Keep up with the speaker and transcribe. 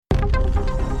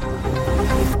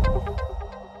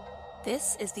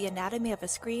This is the Anatomy of a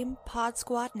Scream Pod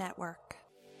Squad Network.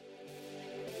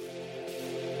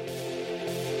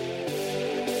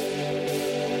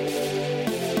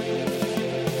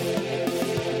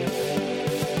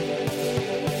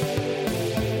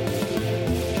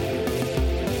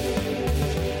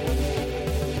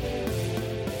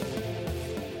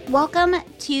 Welcome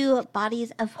to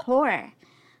Bodies of Horror,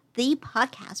 the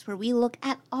podcast where we look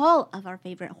at all of our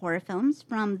favorite horror films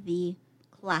from the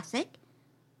classic,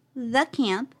 the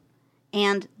camp,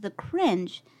 and the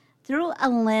cringe through a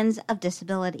lens of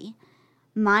disability.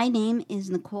 My name is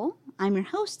Nicole. I'm your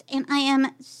host, and I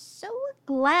am so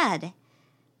glad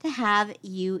to have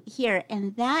you here.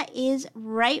 And that is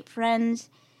right, friends.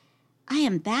 I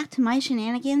am back to my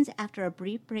shenanigans after a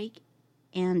brief break,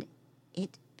 and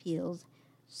it feels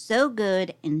so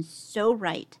good and so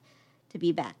right to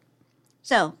be back.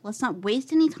 So let's not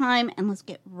waste any time and let's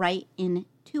get right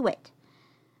into it.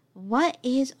 What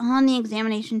is on the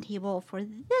examination table for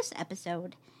this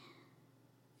episode?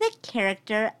 The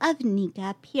character of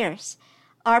Nika Pierce,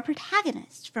 our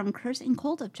protagonist from Curse and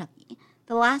Cult of Chucky,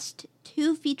 the last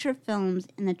two feature films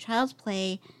in the Child's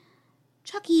Play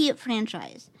Chucky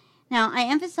franchise. Now, I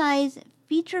emphasize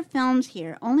feature films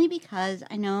here only because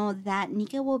I know that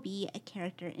Nika will be a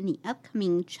character in the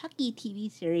upcoming Chucky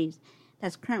TV series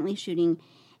that's currently shooting,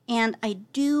 and I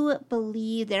do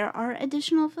believe there are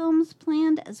additional films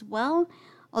planned as well,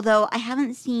 although I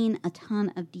haven't seen a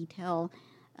ton of detail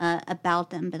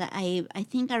about them, but I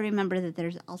think I remember that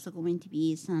there's also going to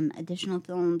be some additional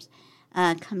films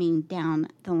coming down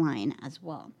the line as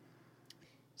well.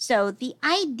 So the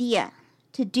idea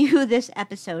to do this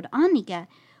episode on Nika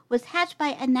was hatched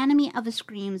by Anatomy of a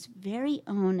Scream's very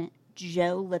own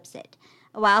Joe Lipsett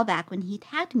a while back when he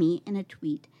tagged me in a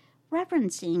tweet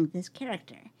referencing this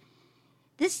character.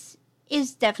 This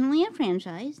is definitely a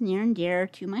franchise near and dear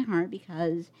to my heart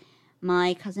because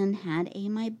my cousin had a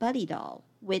My Buddy doll,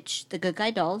 which the Good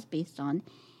Guy doll is based on,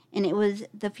 and it was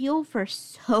the fuel for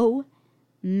so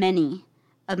many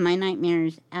of my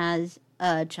nightmares as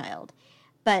a child.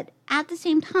 But at the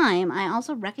same time, I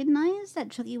also recognized that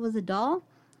Chucky was a doll,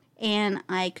 and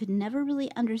I could never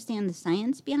really understand the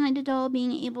science behind a doll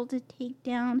being able to take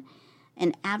down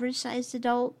an average-sized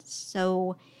adult.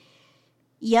 So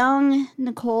young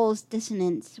Nicole's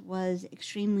dissonance was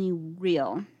extremely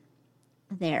real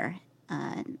there,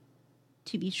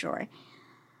 to be sure.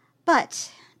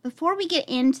 But before we get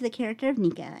into the character of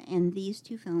Nika and these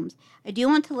two films, I do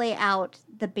want to lay out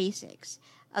the basics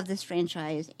of this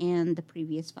franchise and the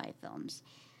previous 5 films.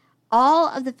 All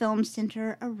of the films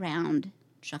center around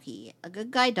Chucky, a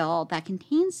good guy doll that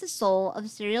contains the soul of a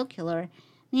serial killer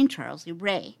named Charles Lee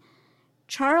Ray.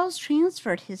 Charles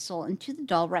transferred his soul into the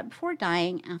doll right before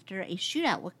dying after a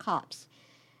shootout with cops.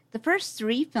 The first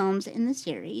 3 films in the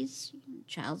series,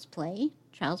 Child's Play,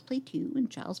 Child's Play 2,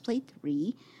 and Child's Play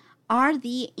 3, are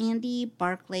the Andy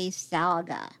Barclay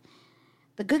saga.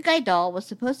 The good guy doll was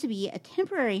supposed to be a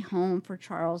temporary home for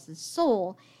Charles'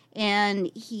 soul,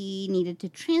 and he needed to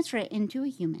transfer it into a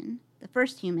human. The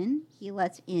first human he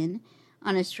lets in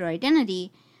on his true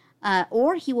identity,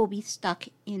 or he will be stuck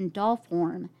in doll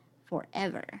form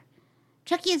forever.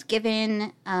 Chucky is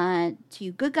given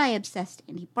to good guy obsessed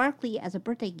Andy Barclay as a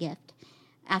birthday gift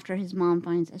after his mom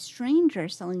finds a stranger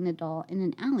selling the doll in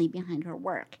an alley behind her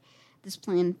work. This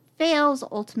plan fails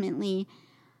ultimately,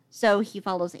 so he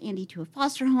follows Andy to a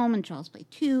foster home in Child's Play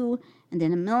 2, and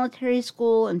then a military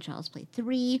school in Child's Play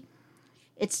 3.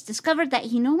 It's discovered that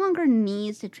he no longer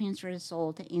needs to transfer his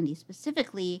soul to Andy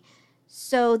specifically,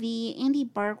 so the Andy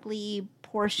Barclay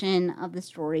portion of the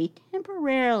story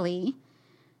temporarily,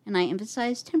 and I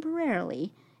emphasize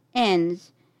temporarily,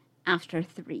 ends after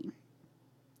 3.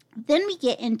 Then we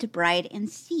get into Bride and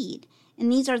Seed,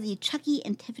 and these are the Chucky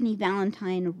and Tiffany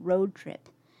Valentine road trip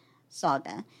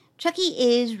saga. Chucky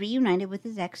is reunited with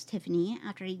his ex, Tiffany,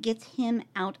 after he gets him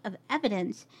out of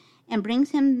evidence and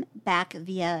brings him back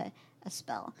via a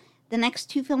spell. The next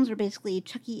 2 films are basically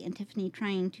Chucky and Tiffany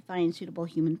trying to find suitable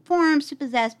human forms to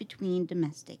possess between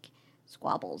domestic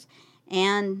squabbles,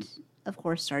 and, of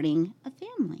course, starting a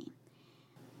family.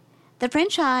 The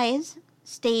franchise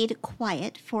stayed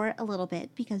quiet for a little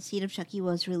bit because Seed of Chucky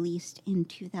was released in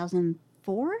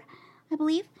 2004, I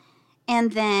believe.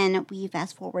 And then we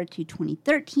fast forward to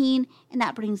 2013, and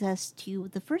that brings us to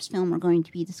the first film we're going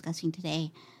to be discussing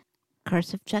today,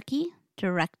 Curse of Chucky,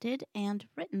 directed and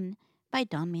written by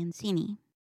Don Mancini.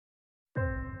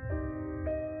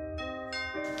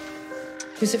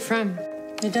 Who's it from?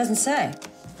 It doesn't say.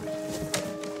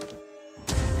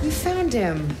 You found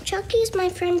him. Chucky's my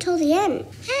friend till the end.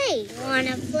 Hey,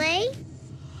 wanna play?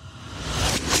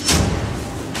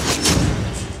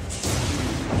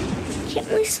 Can't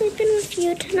we sleep in with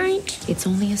you tonight? It's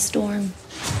only a storm.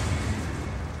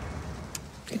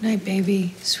 Good night,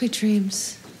 baby. Sweet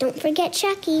dreams. Don't forget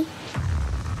Chucky.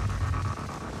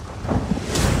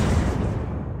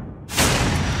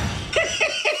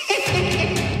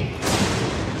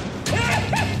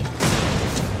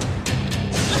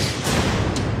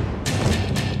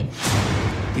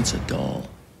 It's a doll.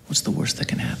 What's the worst that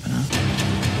can happen, huh?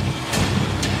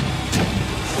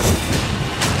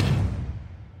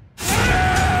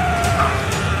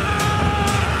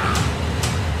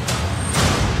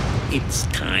 It's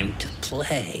time to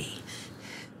play.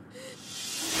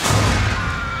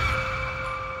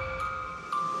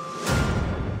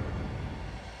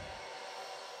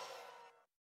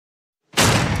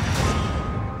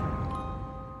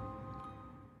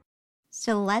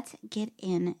 So let's get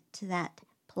into that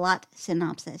plot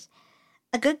synopsis.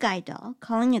 A good guy doll,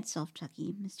 calling itself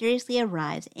Chucky, mysteriously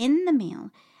arrives in the mail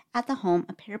at the home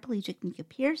of paraplegic Nika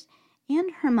Pierce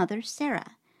and her mother,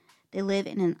 Sarah. They live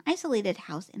in an isolated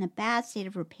house in a bad state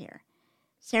of repair.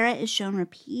 Sarah is shown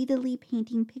repeatedly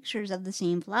painting pictures of the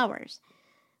same flowers.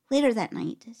 Later that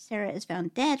night, Sarah is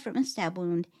found dead from a stab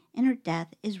wound, and her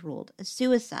death is ruled a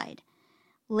suicide.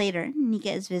 Later,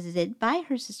 Nika is visited by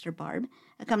her sister Barb,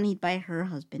 accompanied by her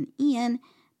husband Ian,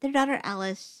 their daughter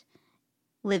Alice,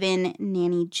 live-in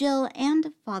nanny Jill,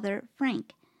 and father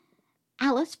Frank.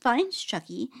 Alice finds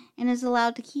Chucky and is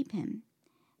allowed to keep him.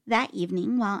 That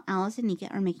evening, while Alice and Nika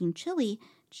are making chili,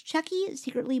 Chucky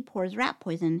secretly pours rat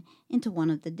poison into one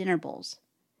of the dinner bowls.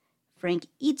 Frank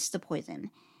eats the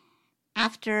poison.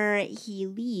 After he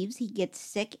leaves, he gets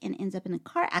sick and ends up in a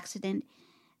car accident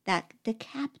that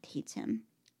decapitates him.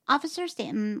 Officer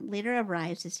Stanton later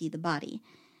arrives to see the body.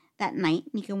 That night,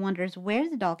 Nika wonders where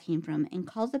the doll came from and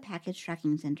calls the package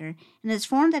tracking center and is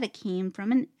informed that it came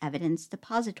from an evidence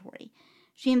depository.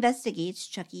 She investigates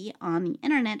Chucky on the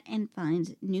internet and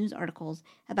finds news articles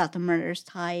about the murders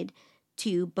tied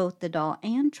to both the doll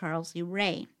and Charles Lee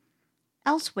Ray.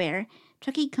 Elsewhere,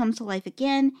 Chucky comes to life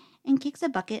again and kicks a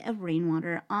bucket of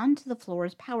rainwater onto the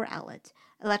floor's power outlets,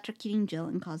 electrocuting Jill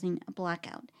and causing a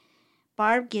blackout.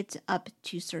 Barb gets up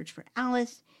to search for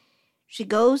Alice. She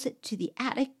goes to the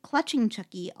attic, clutching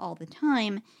Chucky all the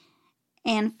time,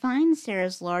 and finds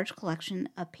Sarah's large collection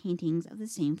of paintings of the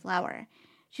same flower.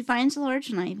 She finds a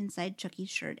large knife inside Chucky's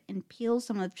shirt and peels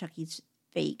some of Chucky's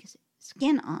fake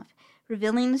skin off,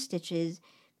 revealing the stitches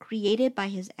created by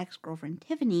his ex-girlfriend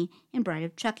Tiffany in Bride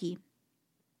of Chucky.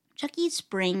 Chucky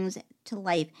springs to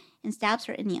life and stabs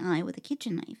her in the eye with a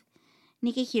kitchen knife.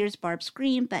 Nika hears Barb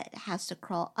scream but has to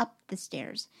crawl up the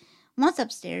stairs. Once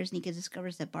upstairs, Nika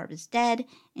discovers that Barb is dead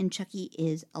and Chucky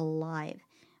is alive.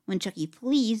 When Chucky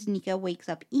flees, Nika wakes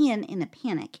up Ian in a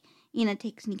panic. Ian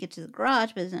takes Nika to the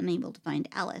garage but is unable to find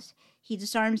Alice. He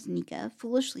disarms Nika,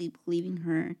 foolishly believing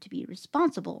her to be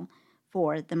responsible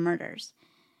for the murders.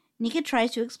 Nika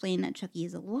tries to explain that Chucky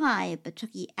is alive, but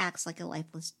Chucky acts like a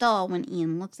lifeless doll when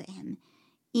Ian looks at him.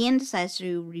 Ian decides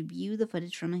to review the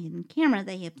footage from a hidden camera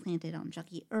that he had planted on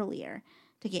Chucky earlier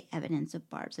to get evidence of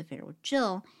Barb's affair with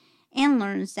Jill, and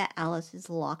learns that Alice is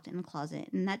locked in a closet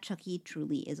and that Chucky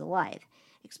truly is alive.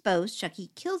 Exposed, Chucky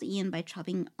kills Ian by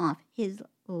chopping off his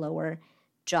lower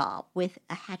jaw with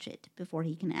a hatchet before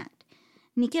he can act.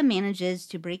 Nika manages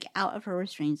to break out of her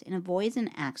restraints and avoids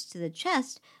an axe to the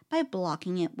chest by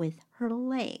blocking it with her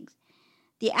legs.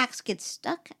 The axe gets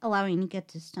stuck, allowing Nika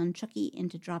to stun Chucky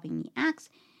into dropping the axe,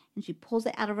 and she pulls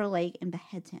it out of her leg and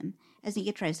beheads him. As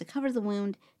Nika tries to cover the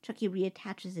wound, Chucky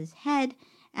reattaches his head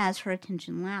as her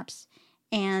attention lapses,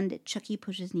 and Chucky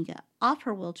pushes Nika off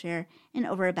her wheelchair and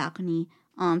over a balcony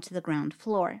onto the ground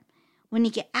floor. When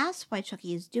Nika asks why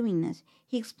Chucky is doing this,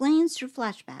 he explains through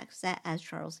flashbacks that as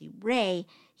Charles Lee Ray,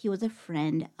 he was a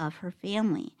friend of her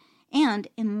family and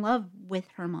in love with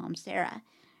her mom, Sarah.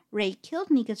 Ray killed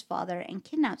Nika's father and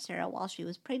kidnapped Sarah while she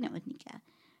was pregnant with Nika.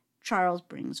 Charles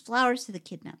brings flowers to the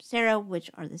kidnapped Sarah, which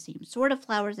are the same sort of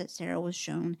flowers that Sarah was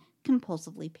shown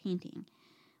compulsively painting.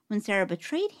 When Sarah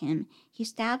betrayed him, he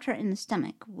stabbed her in the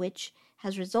stomach, which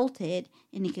has resulted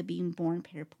in Nika being born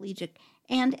paraplegic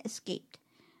and escaped.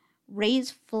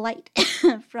 Ray's flight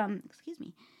from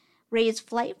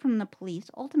the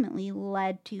police ultimately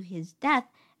led to his death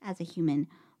as a human,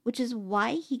 which is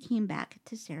why he came back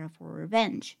to Sarah for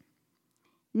revenge.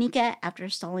 Nika, after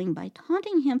stalling by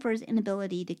taunting him for his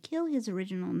inability to kill his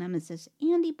original nemesis,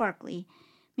 Andy Barkley,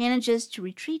 manages to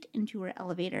retreat into her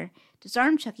elevator,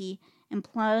 disarm Chucky, and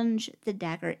plunge the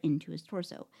dagger into his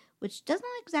torso, which does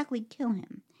not exactly kill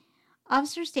him.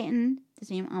 Officer Stanton, the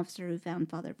same officer who found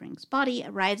Father Frank's body,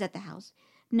 arrives at the house,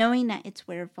 knowing that it's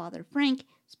where Father Frank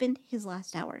spent his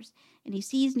last hours, and he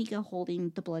sees Nika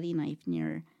holding the bloody knife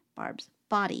near Barb's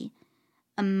body.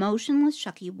 A motionless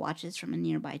Chucky watches from a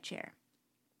nearby chair.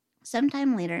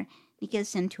 Sometime later, Nika is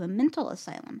sent to a mental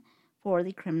asylum for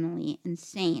the criminally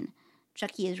insane.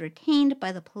 Chucky is retained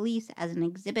by the police as an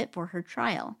exhibit for her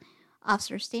trial.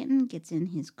 Officer Stanton gets in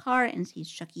his car and sees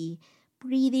Chucky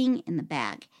breathing in the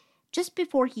bag. Just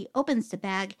before he opens the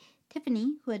bag,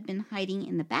 Tiffany, who had been hiding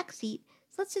in the back seat,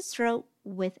 slits his throat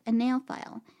with a nail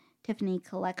file. Tiffany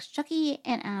collects Chucky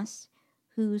and asks,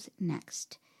 "Who's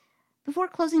next?" before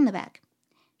closing the bag.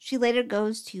 She later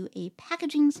goes to a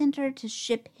packaging center to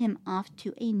ship him off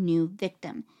to a new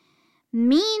victim.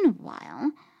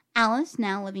 Meanwhile, Alice,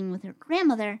 now living with her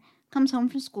grandmother, comes home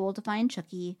from school to find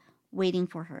Chucky waiting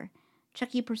for her.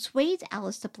 Chucky persuades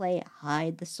Alice to play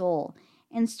Hide the Soul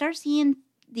and starts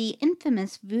the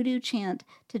infamous voodoo chant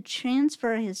to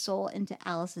transfer his soul into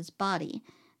Alice's body.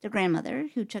 The grandmother,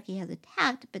 who Chucky has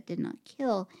attacked but did not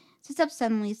kill, sits up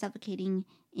suddenly suffocating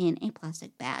in a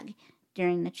plastic bag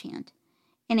during the chant.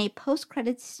 In a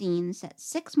post-credits scene set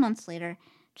 6 months later,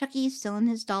 Chucky, still in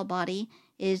his doll body,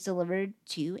 is delivered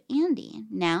to Andy,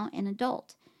 now an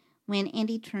adult. When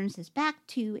Andy turns his back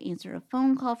to answer a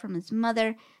phone call from his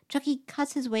mother, Chucky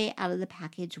cuts his way out of the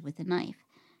package with a knife.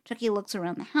 Chucky looks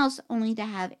around the house only to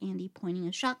have Andy pointing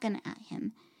a shotgun at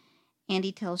him.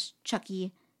 Andy tells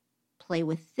Chucky, "Play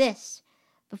with this,"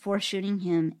 before shooting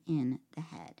him in the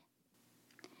head.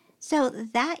 So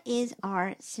that is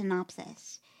our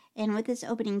synopsis. And with this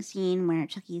opening scene where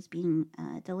Chucky is being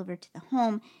delivered to the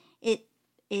home, it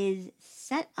is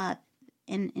set up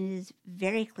and it is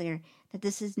very clear that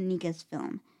this is Nika's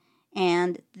film.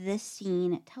 And this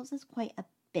scene tells us quite a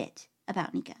bit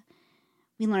about Nika.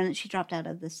 We learn that she dropped out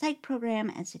of the psych program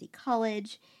at City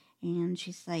College, and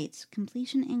she cites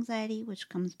completion anxiety, which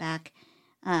comes back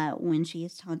when she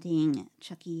is taunting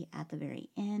Chucky at the very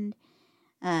end.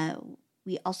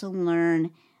 We also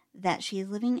learn that she is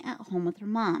living at home with her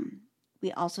mom. We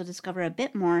also discover a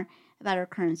bit more about her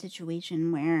current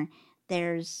situation where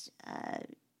there's,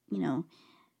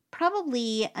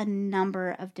 probably a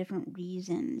number of different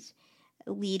reasons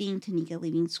leading to Nika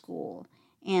leaving school.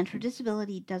 And her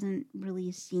disability doesn't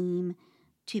really seem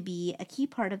to be a key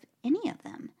part of any of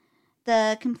them.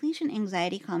 The completion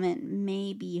anxiety comment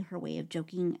may be her way of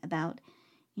joking about,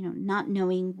 not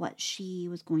knowing what she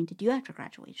was going to do after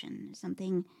graduation.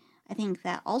 Something I think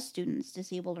that all students,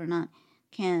 disabled or not,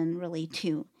 can relate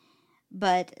to.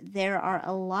 But there are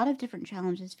a lot of different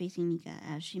challenges facing Nika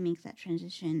as she makes that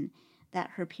transition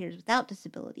that her peers without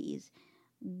disabilities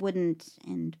wouldn't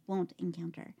and won't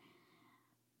encounter.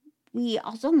 We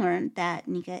also learned that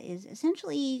Nika is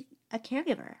essentially a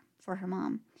caregiver for her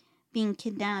mom. Being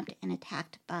kidnapped and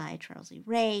attacked by Charles Lee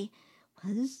Ray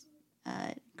was,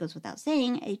 goes without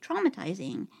saying, a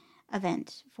traumatizing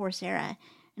event for Sarah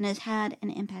and has had an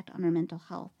impact on her mental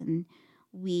health. And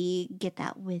we get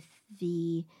that with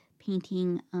the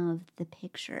painting of the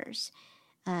pictures,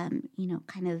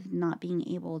 kind of not being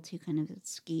able to kind of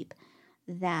escape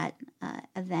that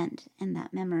event and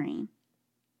that memory.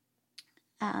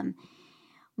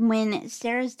 When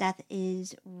Sarah's death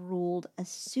is ruled a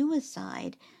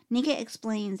suicide, Nika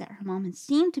explains that her mom has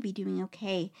seemed to be doing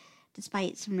okay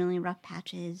despite some really rough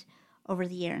patches over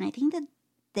the year. And I think that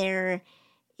there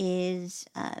is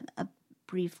a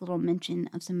brief little mention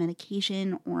of some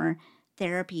medication or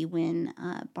therapy when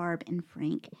Barb and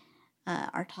Frank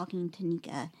are talking to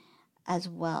Nika as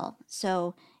well.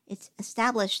 So it's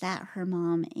established that her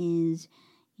mom is,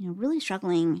 really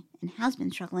struggling and has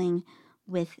been struggling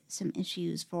with some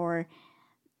issues for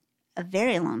a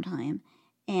very long time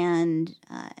and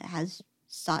has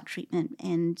sought treatment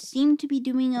and seemed to be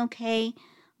doing okay.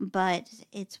 But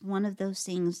it's one of those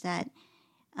things that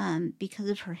because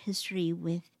of her history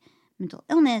with mental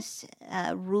illness,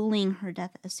 ruling her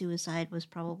death a suicide was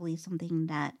probably something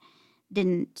that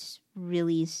didn't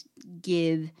really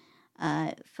give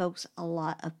folks a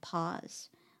lot of pause,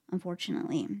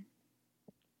 unfortunately.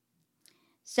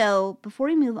 So before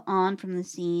we move on from the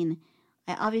scene,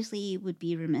 I obviously would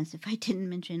be remiss if I didn't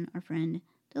mention our friend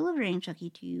delivering Chucky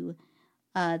to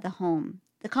the home.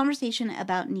 The conversation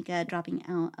about Nika dropping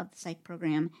out of the psych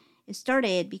program is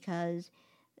started because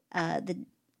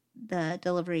the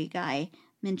delivery guy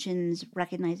mentions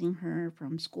recognizing her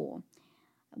from school.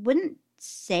 I wouldn't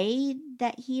say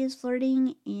that he is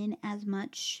flirting in as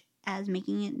much as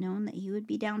making it known that he would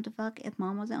be down to fuck if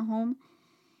mom wasn't home.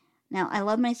 Now, I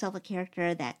love myself a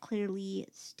character that clearly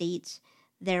states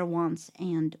their wants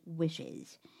and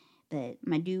wishes, but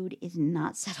my dude is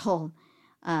not subtle.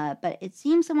 But it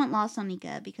seems somewhat lost on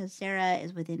Nika because Sarah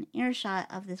is within earshot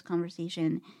of this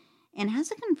conversation and has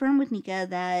to confirm with Nika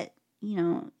that,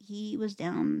 he was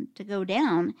down to go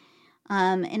down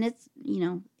And it's,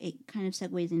 it kind of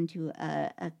segues into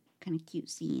a kind of cute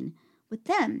scene with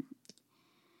them.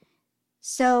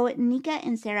 So Nika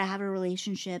and Sarah have a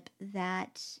relationship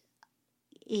that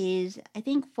is, I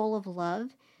think, full of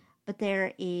love, but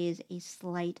there is a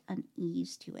slight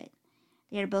unease to it.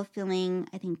 They are both feeling,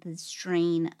 I think, the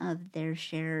strain of their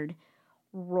shared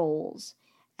roles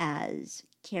as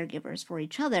caregivers for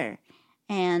each other.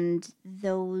 And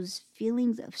those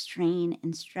feelings of strain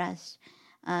and stress,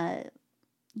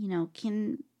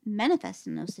 can manifest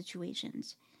in those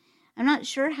situations. I'm not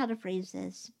sure how to phrase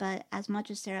this, but as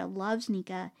much as Sarah loves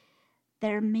Nika,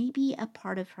 there may be a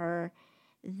part of her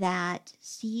that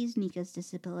sees Nika's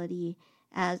disability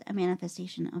as a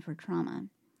manifestation of her trauma.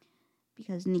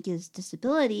 Because Nika's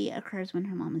disability occurs when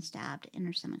her mom is stabbed in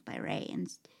her stomach by Ray,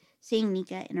 and seeing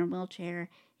Nika in her wheelchair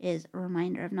is a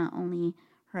reminder of not only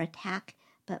her attack,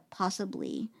 but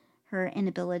possibly her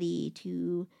inability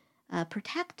to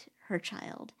protect her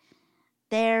child.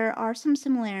 There are some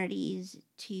similarities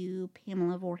to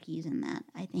Pamela Voorhees in that,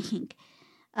 I think.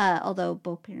 Although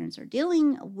both parents are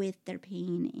dealing with their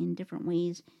pain in different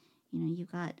ways. You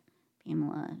got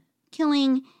Pamela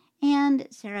killing and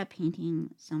Sarah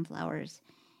painting sunflowers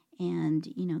and,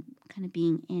 kind of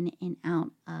being in and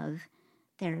out of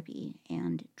therapy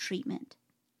and treatment.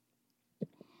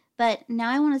 But now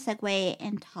I want to segue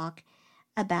and talk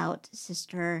about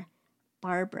Sister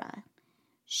Barbara.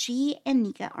 She and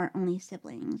Nika are only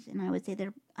siblings, and I would say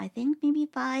they're, I think, maybe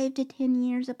 5 to 10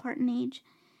 years apart in age.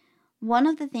 One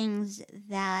of the things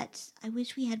that I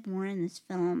wish we had more in this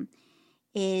film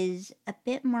is a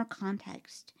bit more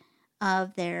context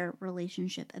of their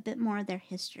relationship, a bit more of their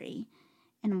history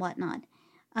and whatnot.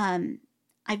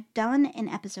 I've done an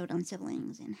episode on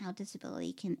siblings and how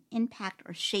disability can impact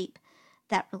or shape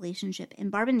that relationship,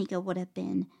 and Barb and Nika would have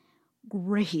been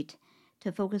great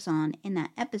to focus on in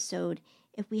that episode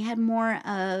if we had more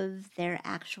of their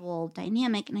actual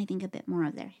dynamic and I think a bit more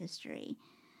of their history.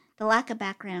 The lack of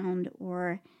background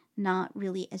or not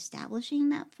really establishing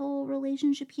that full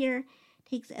relationship here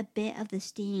takes a bit of the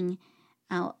sting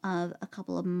out of a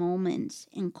couple of moments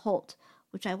in Cult,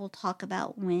 which I will talk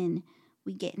about when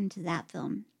we get into that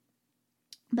film.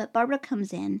 But Barbara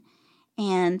comes in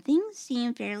and things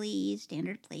seem fairly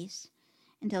standard place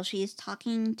until she is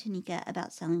talking to Nika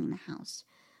about selling the house,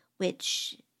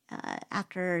 which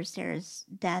after Sarah's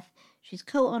death, she's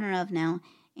co-owner of now,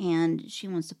 and she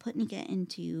wants to put Nika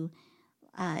into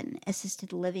an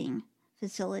assisted living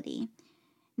facility.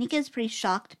 Nika is pretty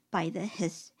shocked by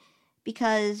this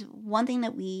because one thing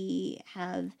that we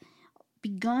have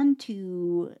begun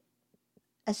to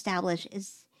establish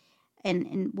is,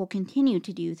 and will continue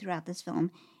to do throughout this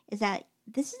film, is that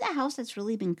this is a house that's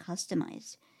really been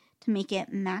customized to make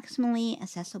it maximally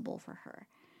accessible for her.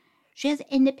 She has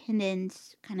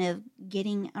independence kind of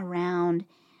getting around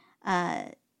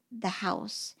the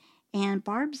house. And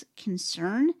Barb's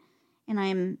concern, and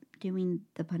I'm doing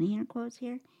the bunny air quotes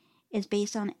here, is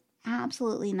based on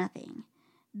absolutely nothing.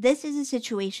 This is a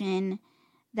situation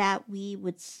that we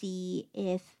would see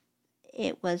if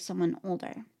it was someone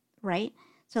older, right?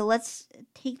 So let's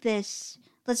shake this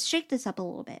up a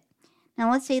little bit.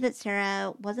 Now let's say that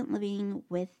Sarah wasn't living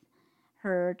with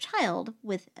her child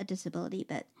with a disability,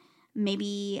 but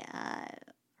maybe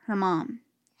her mom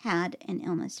had an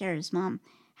illness. Sarah's mom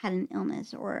had an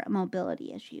illness or a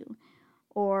mobility issue,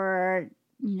 or,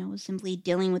 was simply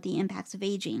dealing with the impacts of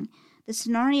aging. The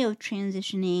scenario of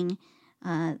transitioning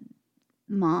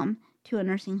mom to a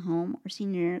nursing home or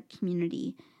senior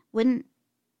community wouldn't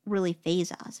really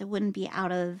faze us. It wouldn't be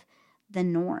out of the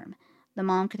norm. The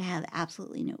mom could have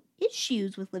absolutely no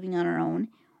issues with living on her own,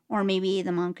 or maybe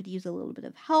the mom could use a little bit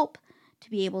of help to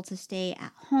be able to stay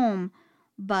at home,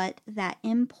 but that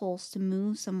impulse to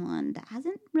move someone that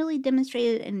hasn't really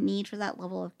demonstrated a need for that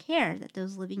level of care that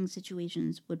those living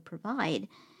situations would provide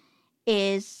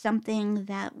is something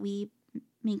that we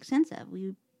make sense of.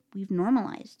 We've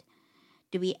normalized.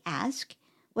 Do we ask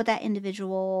what that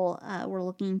individual we're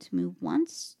looking to move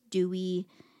wants? Do we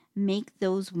make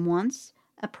those wants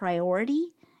a priority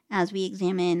as we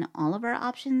examine all of our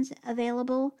options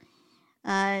available?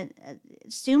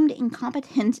 Assumed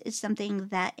incompetence is something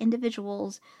that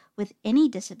individuals with any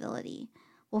disability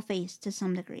will face to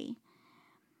some degree.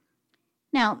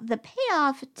 Now, the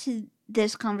payoff to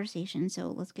this conversation, so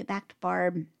let's get back to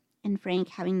Barb and Frank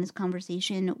having this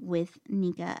conversation with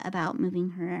Nika about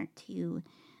moving her to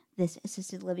this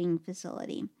assisted living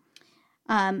facility.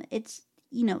 It's,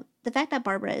 the fact that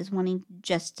Barbara is wanting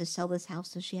just to sell this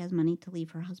house so she has money to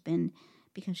leave her husband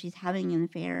because she's having an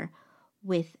affair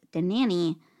with the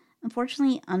nanny,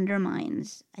 unfortunately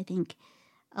undermines, I think,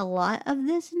 a lot of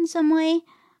this in some way.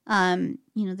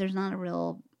 There's not a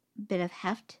real bit of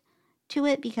heft to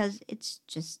it because it's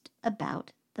just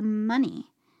about the money.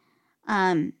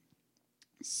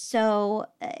 So,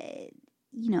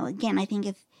 again, I think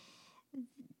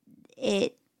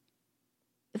if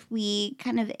we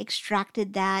kind of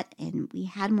extracted that and we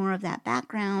had more of that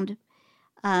background,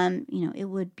 it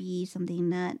would be something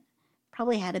that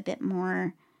probably had a bit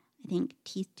more, I think,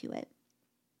 teeth to it.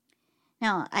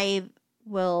 Now, I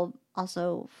will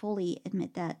also fully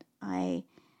admit that I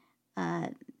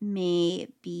may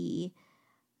be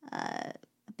a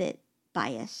bit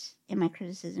biased in my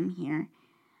criticism here.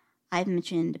 I've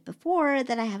mentioned before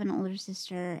that I have an older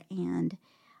sister and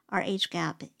our age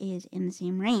gap is in the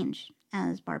same range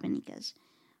as Barb and Nika's.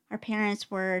 Our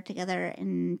parents were together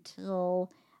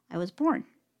until I was born.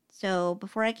 So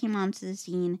before I came onto the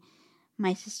scene,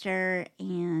 my sister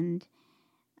and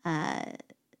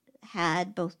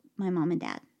had both my mom and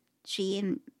dad. She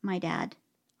and my dad,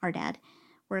 our dad,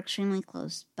 were extremely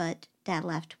close, but Dad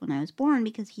left when I was born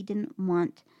because he didn't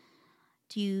want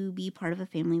to be part of a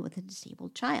family with a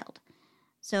disabled child.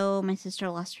 So my sister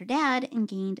lost her dad and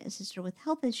gained a sister with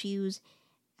health issues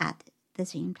at the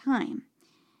same time.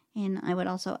 And I would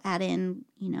also add in,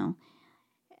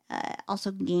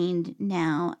 also gained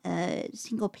now a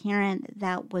single parent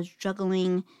that was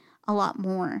juggling a lot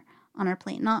more on our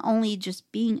plate. Not only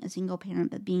just being a single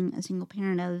parent, but being a single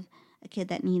parent of a kid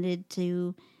that needed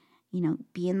to,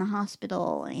 be in the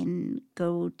hospital and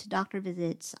go to doctor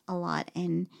visits a lot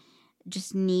and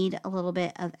just need a little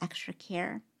bit of extra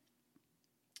care.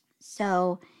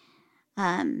 So,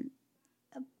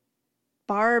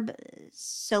 Barb,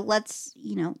 so let's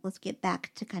get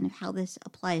back to kind of how this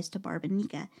applies to Barb and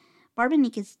Nika. Barb and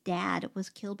Nika's dad was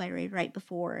killed by Ray right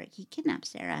before he kidnapped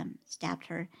Sarah, stabbed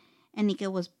her, and Nika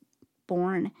was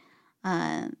born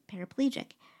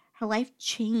paraplegic. Her life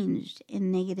changed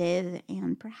in negative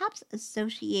and perhaps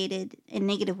associated in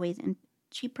negative ways, and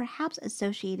she perhaps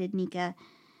associated Nika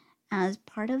as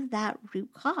part of that root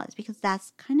cause because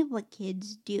that's kind of what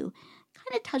kids do.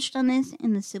 Kind of touched on this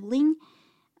in the sibling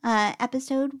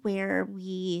episode where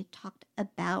we talked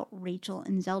about Rachel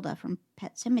and Zelda from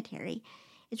Pet Sematary.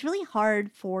 It's really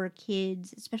hard for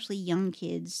kids, especially young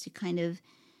kids, to kind of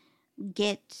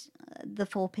get the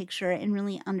full picture and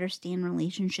really understand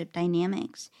relationship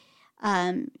dynamics.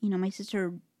 My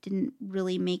sister didn't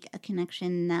really make a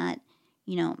connection that,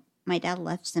 my dad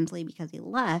left simply because he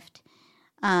left.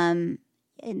 And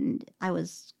I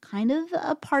was kind of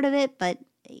a part of it, but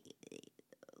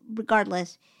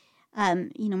regardless,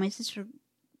 my sister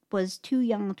was too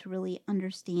young to really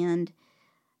understand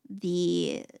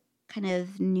the kind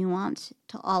of nuance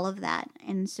to all of that.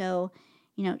 And so,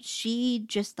 she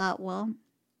just thought, well,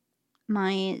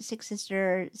 my sick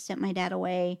sister sent my dad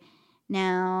away.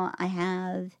 Now I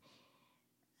have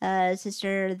a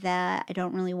sister that I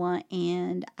don't really want,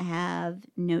 and I have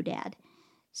no dad.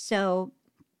 So,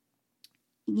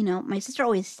 my sister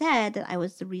always said that I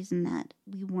was the reason that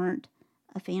we weren't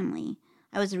a family.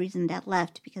 I was the reason Dad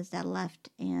left because Dad left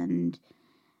and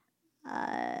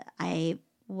I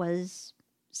was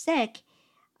sick.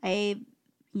 I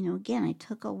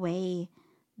took away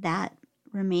that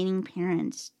remaining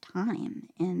parent's time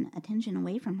and attention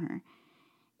away from her.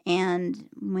 And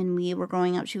when we were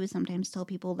growing up, she would sometimes tell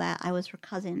people that I was her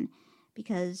cousin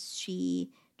because she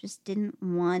just didn't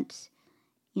want,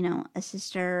 a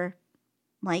sister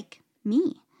like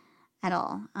me at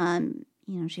all.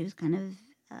 She was kind of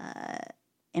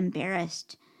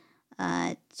embarrassed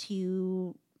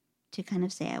to kind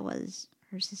of say I was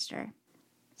her sister.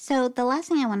 So the last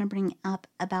thing I want to bring up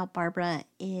about Barbara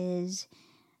is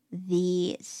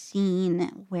the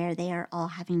scene where they are all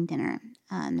having dinner.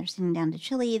 They're sitting down to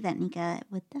chili that Nika,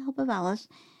 with the help of Alice,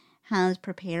 has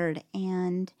prepared,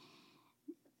 and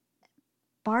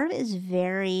Barb is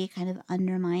very kind of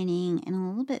undermining and a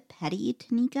little bit petty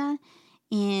to Nika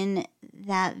in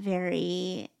that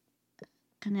very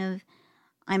kind of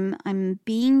I'm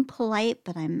being polite,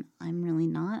 but I'm really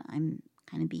not. I'm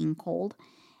kind of being cold.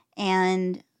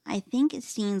 And I think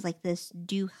scenes like this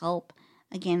do help,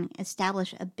 again,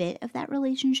 establish a bit of that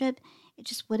relationship. It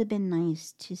just would have been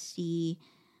nice to see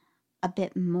a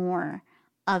bit more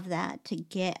of that, to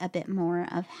get a bit more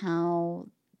of how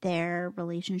their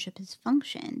relationship has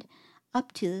functioned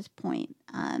up to this point,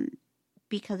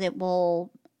 because it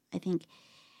will, I think,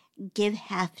 give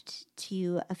heft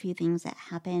to a few things that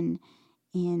happen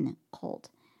in Cold.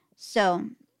 So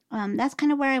that's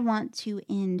kind of where I want to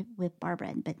end with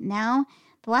Barbara. But now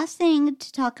the last thing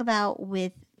to talk about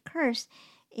with Curse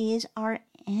is our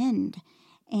end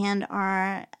and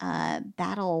our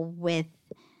battle with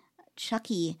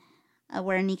Chucky,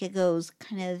 where Nika goes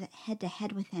kind of head to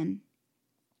head with him.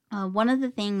 One of the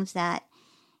things that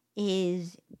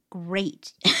is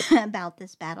great about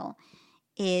this battle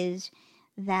is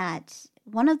that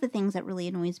one of the things that really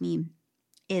annoys me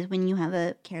is when you have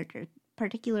a character,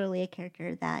 particularly a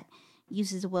character that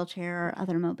uses a wheelchair or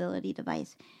other mobility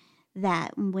device,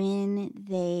 that when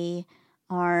they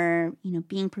are,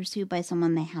 being pursued by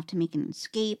someone, they have to make an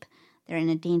escape, they're in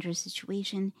a dangerous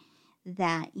situation,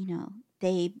 that,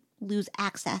 they lose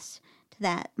access to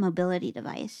that mobility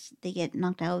device. They get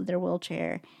knocked out of their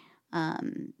wheelchair.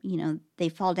 They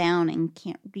fall down and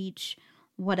can't reach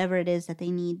whatever it is that they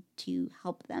need to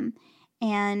help them.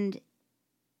 And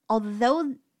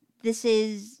although this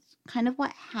is kind of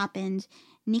what happened,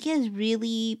 Nika is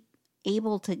really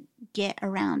able to get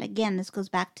around. Again, this goes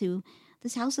back to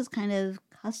this house is kind of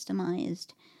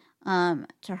customized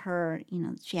to her.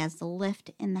 She has the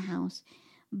lift in the house,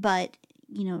 but,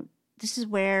 this is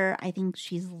where I think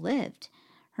she's lived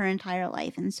her entire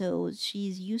life. And so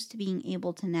she's used to being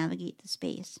able to navigate the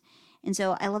space. And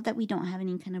so I love that we don't have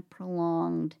any kind of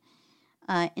prolonged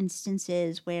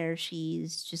instances where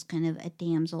she's just kind of a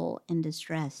damsel in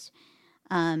distress.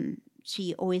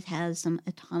 She always has some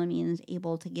autonomy and is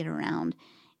able to get around,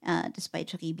 despite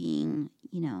Chucky being,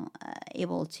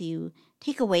 able to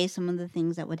take away some of the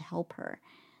things that would help her.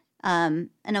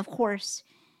 And of course,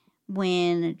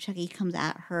 when Chucky comes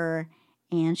at her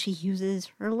and she uses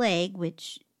her leg,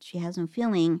 which she has no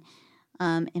feeling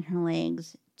in her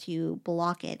legs, to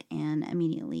block it and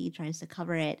immediately tries to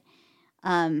cover it,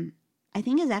 I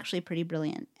think is actually pretty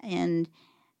brilliant. And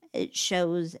it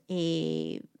shows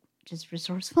a just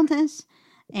resourcefulness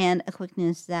and a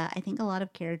quickness that I think a lot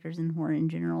of characters in horror in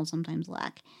general sometimes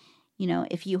lack.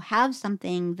 If you have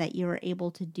something that you're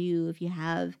able to do, if you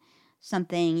have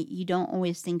something, you don't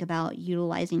always think about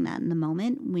utilizing that in the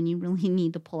moment when you really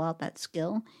need to pull out that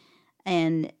skill.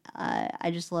 And I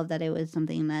just love that it was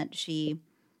something that she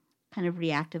kind of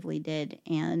reactively did.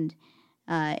 And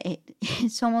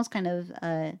it's almost kind of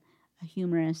a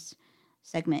humorous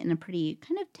segment and a pretty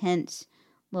kind of tense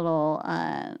little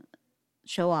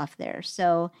show off there.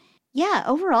 So yeah,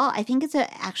 overall, I think it's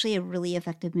actually a really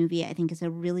effective movie. I think it's a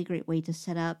really great way to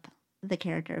set up the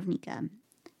character of Nika.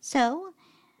 So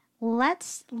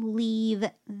let's leave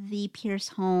the Pierce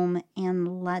home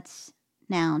and let's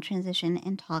now transition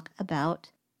and talk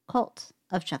about Cult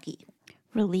of Chucky.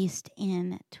 Released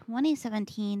in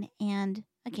 2017 and,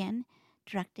 again,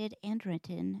 directed and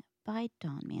written by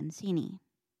Don Mancini.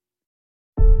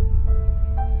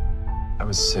 I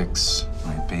was 6.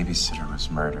 My babysitter was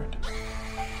murdered.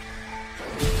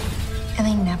 And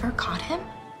they never caught him?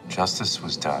 Justice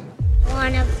was done.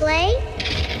 Wanna play?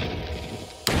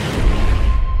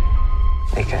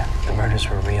 Nika, the murders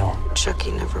were real.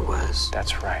 Chucky never was.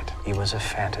 That's right. He was a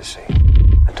fantasy,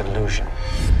 a delusion.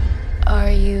 Are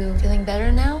you feeling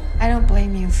better now? I don't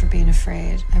blame you for being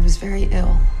afraid. I was very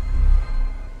ill.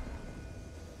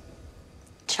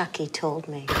 Chucky told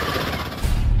me.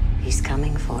 He's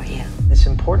coming for you. It's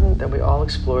important that we all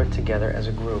explore it together as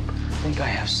a group. I think I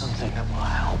have something that will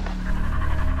help.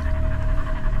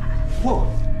 Whoa!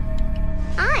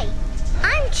 Hi,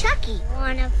 I'm Chucky.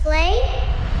 Wanna play?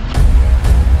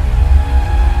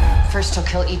 First, he'll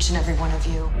kill each and every one of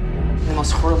you in the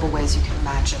most horrible ways you can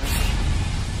imagine.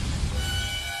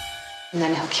 And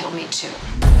then he'll kill me too.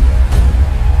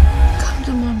 Come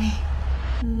to mommy.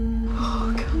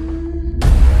 Oh, come.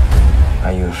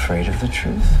 Are you afraid of the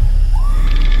truth?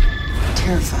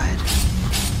 Terrified.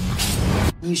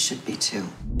 You should be too.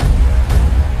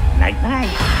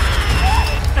 Night-night.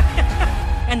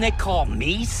 And they call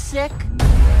me sick?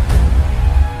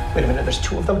 Wait a minute, there's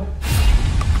 2 of them?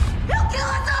 He'll kill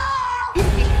us all!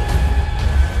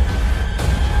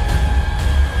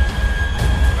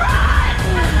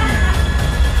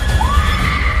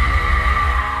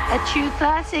 A true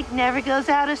classic never goes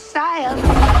out of style.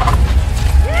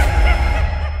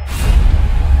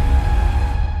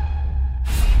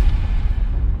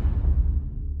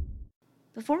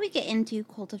 Before we get into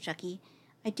Cult of Chucky,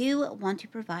 I do want to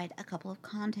provide a couple of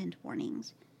content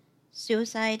warnings.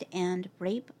 Suicide and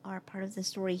rape are part of the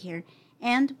story here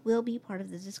and will be part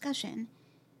of the discussion.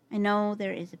 I know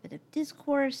there is a bit of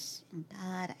discourse, and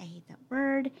God, I hate that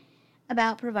word,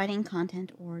 about providing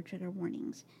content or trigger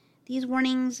warnings. These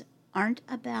warnings aren't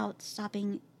about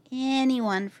stopping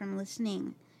anyone from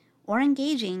listening or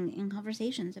engaging in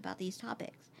conversations about these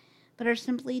topics, but are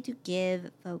simply to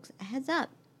give folks a heads up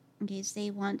in case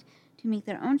they want to make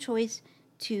their own choice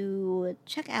to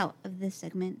check out of this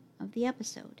segment of the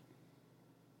episode.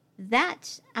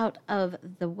 That out of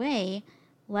the way,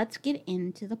 let's get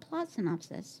into the plot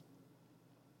synopsis.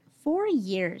 4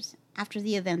 years after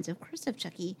the events of Curse of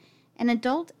Chucky An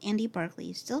adult Andy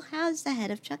Barclay still has the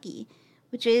head of Chucky,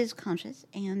 which is conscious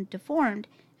and deformed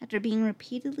after being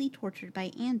repeatedly tortured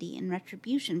by Andy in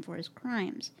retribution for his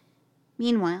crimes.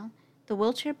 Meanwhile, the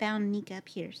wheelchair-bound Nika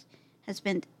Pierce has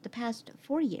spent the past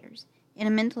 4 years in a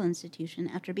mental institution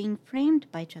after being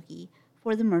framed by Chucky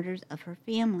for the murders of her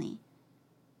family.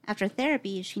 After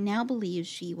therapy, she now believes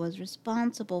she was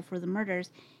responsible for the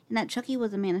murders and that Chucky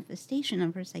was a manifestation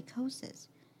of her psychosis.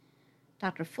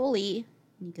 Dr. Foley,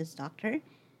 Nika's doctor,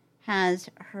 has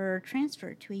her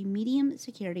transferred to a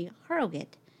medium-security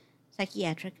Harrogate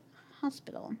psychiatric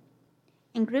hospital.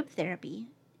 In group therapy,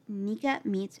 Nika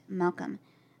meets Malcolm,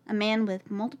 a man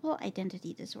with multiple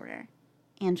identity disorder,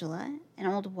 Angela, an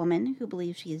old woman who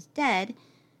believes she is dead,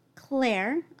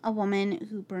 Claire, a woman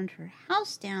who burned her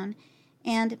house down,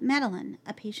 and Madeline,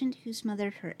 a patient who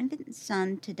smothered her infant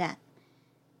son to death.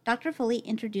 Dr. Foley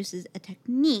introduces a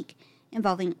technique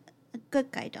involving a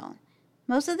good guy doll.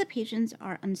 Most of the patients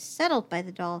are unsettled by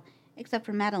the doll, except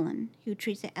for Madeline, who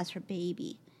treats it as her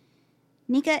baby.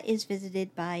 Nika is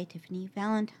visited by Tiffany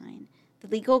Valentine, the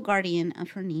legal guardian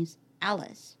of her niece,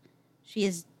 Alice. She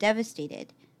is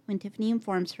devastated when Tiffany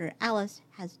informs her Alice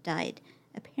has died,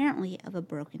 apparently of a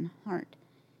broken heart.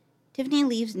 Tiffany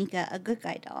leaves Nika a good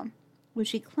guy doll, which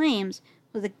she claims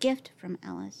was a gift from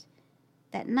Alice.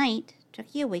 That night,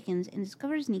 Chucky awakens and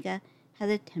discovers Nika has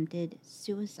attempted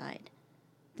suicide.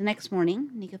 The next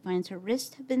morning, Nika finds her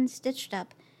wrists have been stitched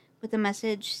up with a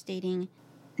message stating,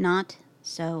 "Not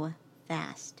so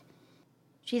fast."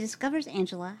 She discovers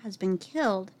Angela has been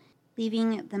killed,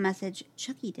 leaving the message,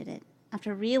 "Chucky did it."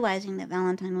 After realizing that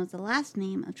Valentine was the last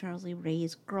name of Charles Lee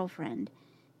Ray's girlfriend,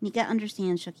 Nika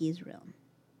understands Chucky is real.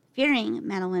 Fearing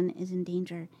Madeline is in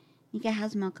danger, Nika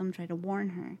has Malcolm try to warn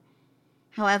her.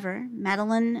 However,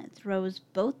 Madeline throws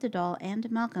both the doll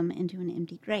and Malcolm into an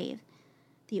empty grave.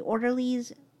 The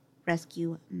orderlies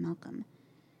rescue Malcolm.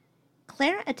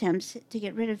 Claire attempts to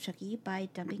get rid of Chucky by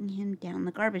dumping him down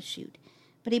the garbage chute,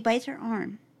 but he bites her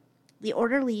arm. The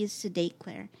orderlies sedate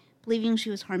Claire, believing she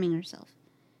was harming herself.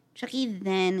 Chucky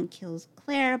then kills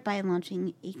Claire by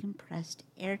launching a compressed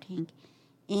air tank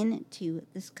into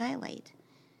the skylight,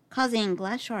 causing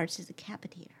glass shards to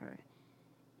decapitate her.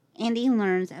 Andy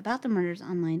learns about the murders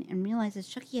online and realizes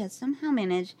Chucky has somehow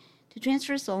managed to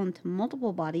transfer his soul into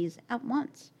multiple bodies at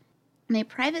once. In a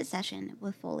private session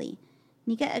with Foley,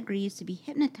 Nika agrees to be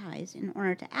hypnotized in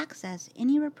order to access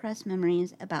any repressed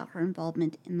memories about her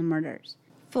involvement in the murders.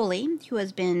 Foley, who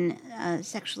has been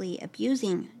sexually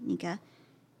abusing Nika,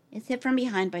 is hit from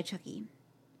behind by Chucky.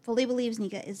 Foley believes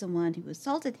Nika is the one who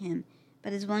assaulted him,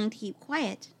 but is willing to keep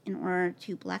quiet in order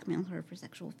to blackmail her for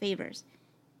sexual favors.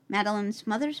 Madeline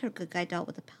smothers her good guy doll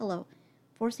with a pillow,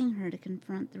 forcing her to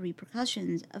confront the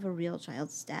repercussions of a real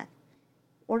child's death.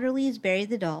 Orderlies bury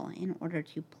the doll in order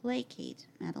to placate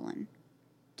Madeline.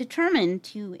 Determined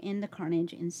to end the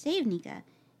carnage and save Nika,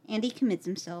 Andy commits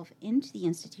himself into the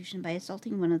institution by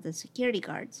assaulting one of the security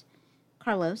guards.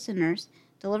 Carlos, a nurse,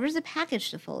 delivers a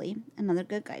package to Foley, another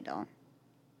good guy doll.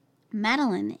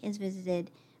 Madeline is visited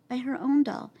by her own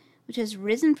doll, which has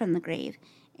risen from the grave,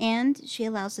 and she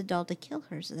allows the doll to kill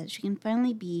her so that she can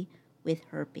finally be with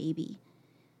her baby.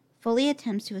 Foley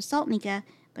attempts to assault Nika,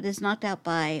 but is knocked out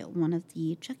by one of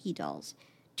the Chucky dolls.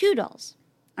 2 dolls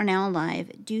are now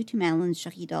alive due to Madeline's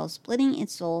Chucky doll splitting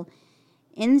its soul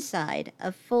inside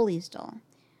of Foley's doll.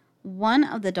 One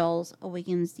of the dolls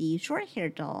awakens the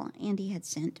short-haired doll Andy had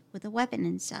sent with a weapon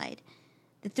inside.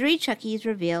 The 3 Chuckies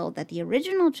reveal that the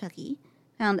original Chucky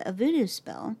found a voodoo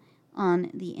spell on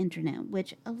the internet,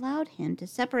 which allowed him to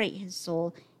separate his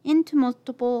soul into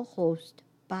multiple host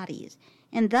bodies,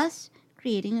 and thus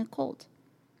creating a cult.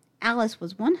 Alice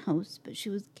was one host, but she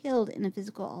was killed in a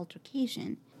physical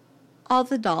altercation. All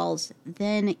the dolls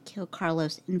then kill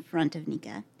Carlos in front of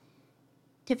Nika.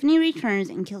 Tiffany returns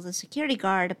and kills a security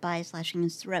guard by slashing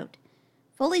his throat.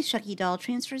 Foley's Chucky doll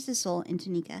transfers his soul into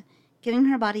Nika, giving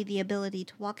her body the ability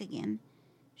to walk again.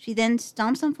 She then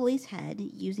stomps on Foley's head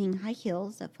using high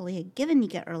heels that Foley had given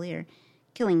Nika earlier,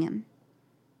 killing him.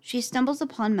 She stumbles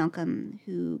upon Malcolm,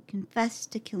 who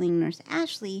confessed to killing Nurse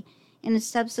Ashley and is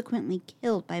subsequently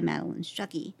killed by Madeline's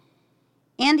Chucky.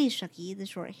 Andy's Chucky, the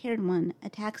short-haired one,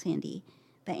 attacks Andy,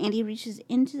 but Andy reaches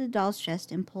into the doll's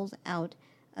chest and pulls out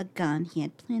a gun he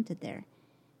had planted there.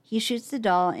 He shoots the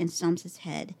doll and stomps his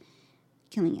head,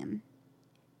 killing him.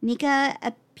 Nika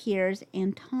appears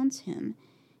and taunts him.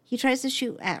 He tries to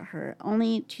shoot at her,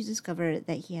 only to discover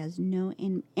that he has no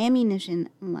ammunition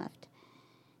left.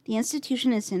 The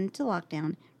institution is sent into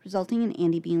lockdown, resulting in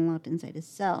Andy being locked inside his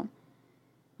cell.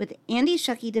 With Andy's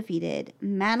Chucky defeated,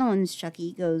 Madeline's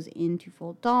Chucky goes into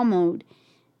full doll mode,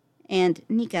 and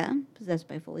Nika, possessed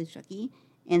by Foley's Chucky,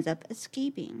 ends up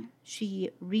escaping. She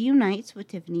reunites with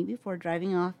Tiffany before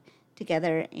driving off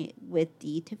together with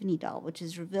the Tiffany doll, which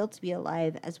is revealed to be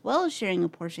alive, as well as sharing a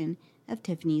portion of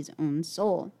Tiffany's own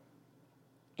soul.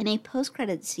 In a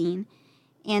post-credits scene,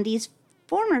 Andy's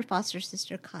former foster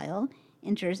sister, Kyle,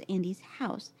 enters Andy's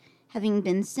house, having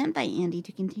been sent by Andy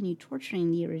to continue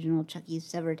torturing the original Chucky's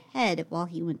severed head while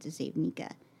he went to save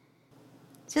Nika.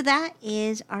 So that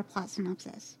is our plot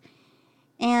synopsis.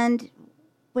 And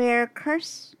where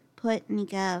Curse put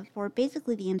Nika for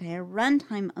basically the entire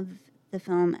runtime of the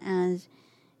film as,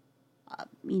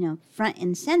 front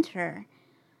and center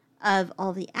of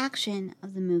all the action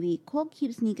of the movie, Colt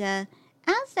keeps Nika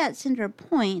as that center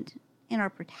point and our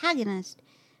protagonist,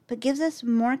 but gives us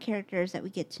more characters that we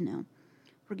get to know.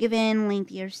 We're given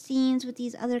lengthier scenes with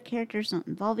these other characters not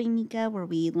involving Nika, where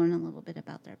we learn a little bit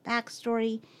about their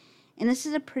backstory, and this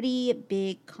is a pretty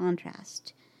big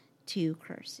contrast to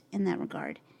Curse in that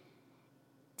regard.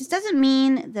 This doesn't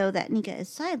mean, though, that Nika is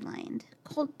sidelined.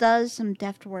 Colt does some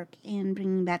deft work in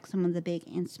bringing back some of the big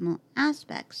and small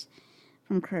aspects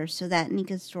from Curse so that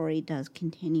Nika's story does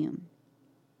continue.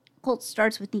 Colt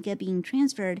starts with Nika being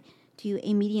transferred to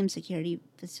a medium security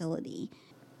facility,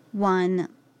 one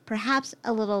perhaps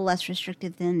a little less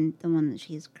restrictive than the one that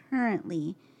she is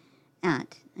currently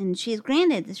at. And she is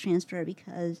granted this transfer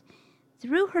because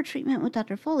through her treatment with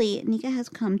Dr. Foley, Nika has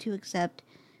come to accept,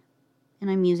 and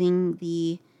I'm using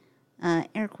the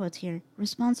air quotes here,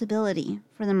 responsibility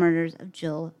for the murders of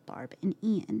Jill, Barb, and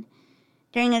Ian.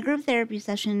 During a group therapy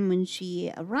session when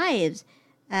she arrives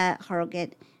at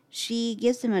Harrogate, she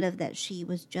gives the motive that she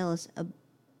was jealous of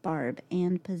Barb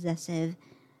and possessive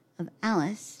of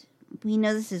Alice. We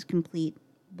know this is complete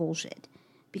bullshit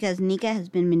because Nika has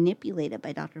been manipulated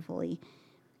by Dr. Foley,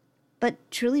 but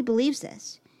truly believes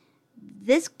this.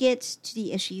 This gets to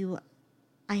the issue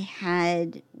I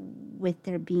had with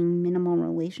there being minimal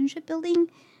relationship building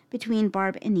between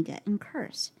Barb and Nika and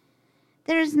Curse.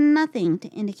 There is nothing to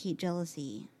indicate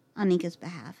jealousy on Nika's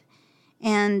behalf,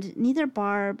 and neither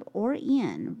Barb or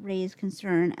Ian raise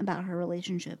concern about her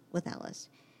relationship with Alice.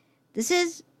 This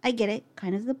is, I get it,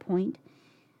 kind of the point.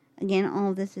 Again,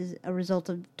 all of this is a result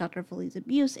of Dr. Foley's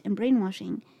abuse and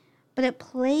brainwashing, but it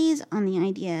plays on the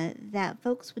idea that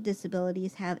folks with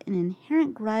disabilities have an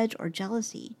inherent grudge or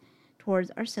jealousy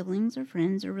towards our siblings or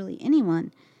friends or really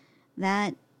anyone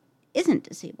that isn't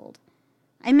disabled.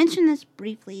 I mentioned this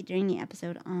briefly during the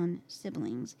episode on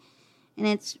siblings, and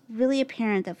it's really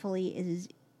apparent that Foley is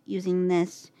using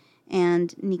this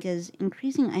and Nika's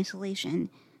increasing isolation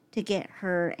to get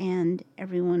her and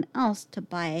everyone else to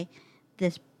buy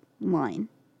this line.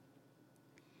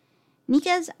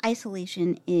 Nika's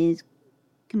isolation is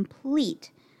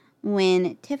complete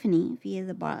when Tiffany, via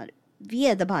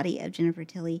the body of Jennifer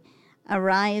Tilly,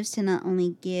 arrives to not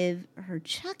only give her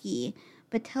Chucky,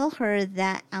 but tell her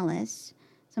that Alice,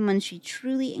 someone she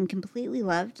truly and completely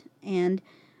loved, and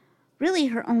really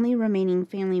her only remaining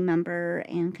family member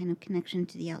and kind of connection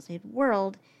to the outside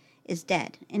world, is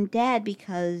dead. And dead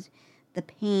because the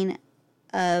pain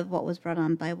of what was brought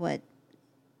on by what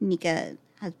Nika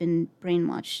has been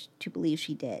brainwashed to believe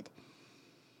she did.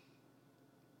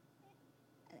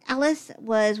 Alice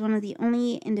was one of the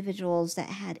only individuals that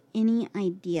had any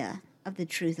idea of the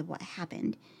truth of what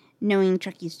happened, knowing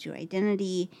Chucky's true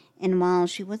identity, and while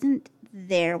she wasn't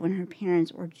there when her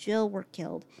parents or Jill were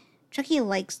killed, Chucky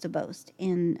likes to boast,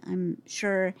 and I'm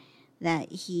sure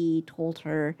that he told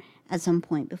her at some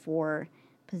point before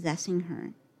possessing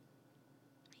her.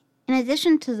 In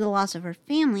addition to the loss of her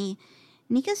family,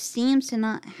 Nika seems to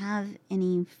not have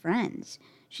any friends.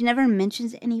 She never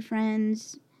mentions any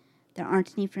friends. There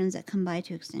aren't any friends that come by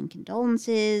to extend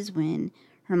condolences when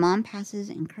her mom passes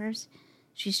and Curse.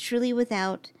 She's truly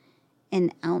without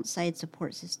an outside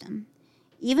support system.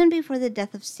 Even before the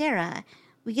death of Sarah,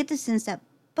 we get the sense that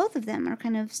both of them are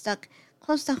kind of stuck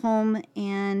close to home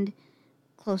and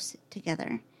close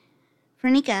together. For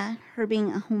Nika, her being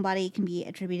a homebody can be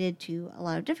attributed to a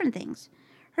lot of different things.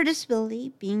 Her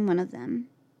disability being one of them.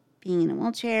 Being in a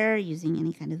wheelchair, using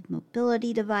any kind of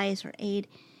mobility device or aid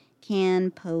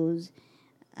can pose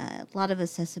a lot of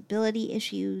accessibility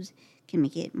issues, can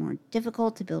make it more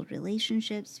difficult to build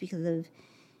relationships because of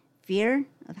fear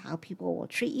of how people will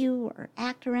treat you or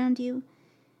act around you.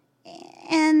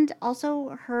 And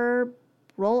also her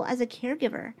role as a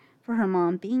caregiver for her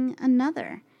mom being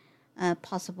another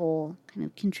possible kind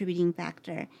of contributing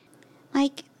factor.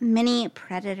 Like many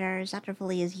predators, Dr.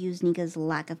 Foley has used Nika's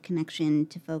lack of connection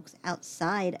to folks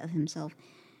outside of himself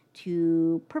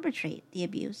to perpetrate the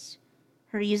abuse.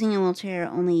 Her using a wheelchair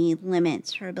only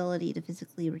limits her ability to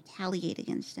physically retaliate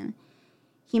against him.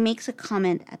 He makes a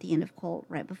comment at the end of Colt,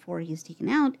 right before he's taken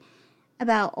out,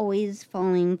 about always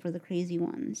falling for the crazy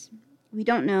ones. We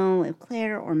don't know if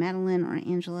Claire or Madeline or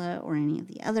Angela or any of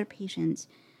the other patients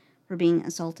were being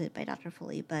assaulted by Dr.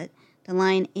 Foley, but the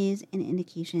line is an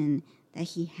indication that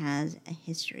he has a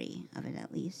history of it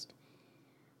at least.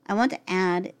 I want to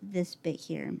add this bit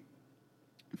here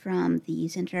from the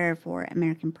Center for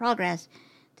American Progress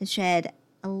to shed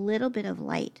a little bit of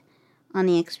light on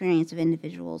the experience of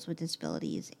individuals with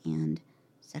disabilities and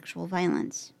sexual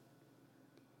violence.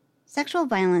 Sexual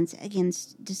violence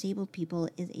against disabled people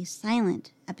is a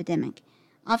silent epidemic,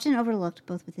 often overlooked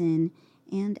both within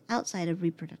and outside of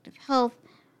reproductive health,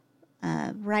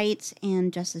 rights,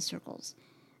 and justice circles.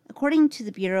 According to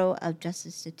the Bureau of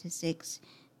Justice Statistics,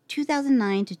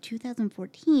 2009 to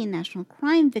 2014 National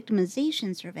Crime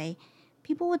Victimization Survey,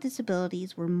 people with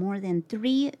disabilities were more than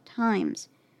 3 times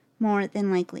more than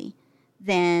likely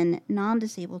than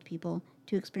non-disabled people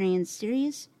to experience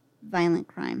serious violent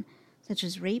crime, such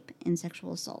as rape and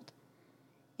sexual assault.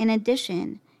 In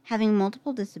addition, having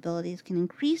multiple disabilities can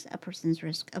increase a person's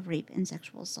risk of rape and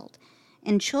sexual assault,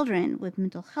 and children with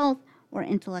mental health or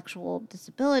intellectual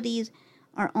disabilities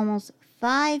are almost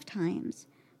 5 times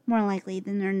more likely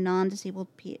than their non-disabled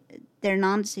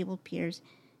peers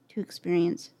to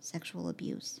experience sexual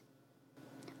abuse.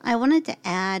 I wanted to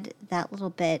add that little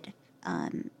bit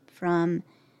from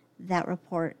that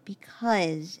report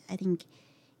because I think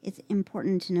it's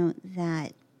important to note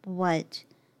that what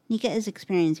Nika is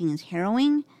experiencing is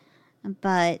harrowing,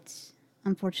 but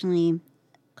unfortunately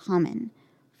common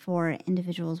for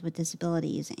individuals with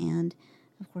disabilities. And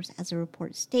of course, as the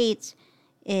report states,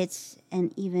 it's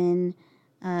an even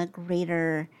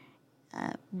greater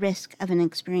risk of an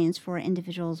experience for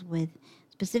individuals with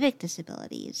specific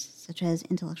disabilities, such as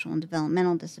intellectual and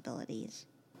developmental disabilities.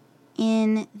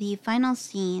 In the final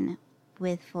scene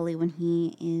with Foley, when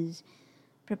he is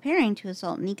preparing to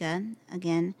assault Nika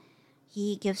again,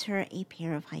 he gives her a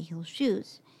pair of high-heel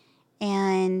shoes.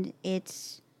 And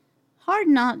it's hard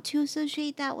not to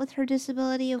associate that with her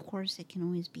disability. Of course, it can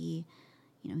always be,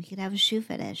 he could have a shoe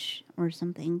fetish or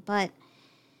something, but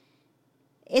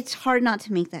it's hard not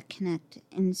to make that connect.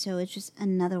 And so it's just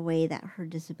another way that her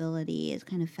disability is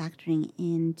kind of factoring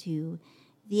into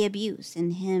the abuse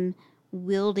and him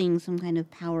wielding some kind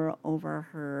of power over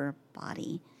her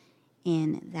body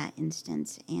in that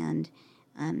instance. And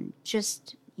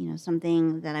just,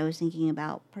 something that I was thinking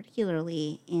about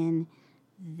particularly in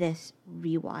this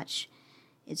rewatch.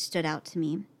 It stood out to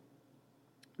me.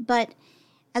 But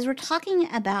as we're talking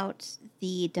about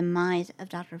the demise of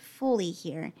Dr. Foley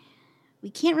here, we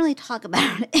can't really talk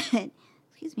about it,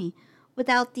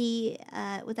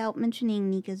 without mentioning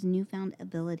Nika's newfound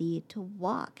ability to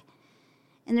walk.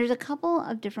 And there's a couple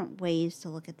of different ways to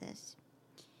look at this.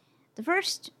 The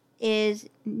first is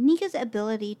Nika's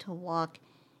ability to walk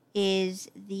is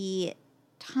the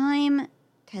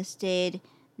time-tested,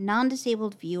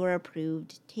 non-disabled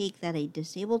viewer-approved take that a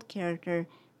disabled character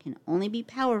can only be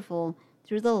powerful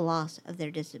through the loss of their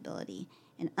disability.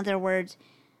 In other words,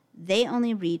 they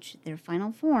only reach their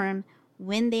final form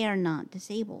when they are not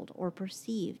disabled or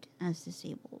perceived as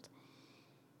disabled.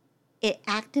 It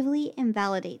actively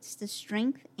invalidates the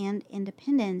strength and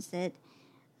independence that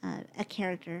a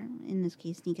character, in this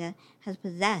case Nika, has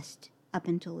possessed up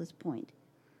until this point.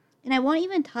 And I won't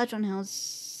even touch on how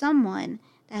someone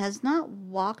that has not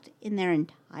walked in their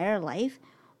entire life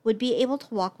would be able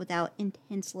to walk without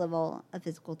intense level of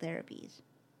physical therapies.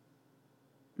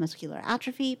 Muscular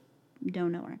atrophy,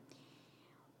 don't know her.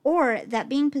 Or that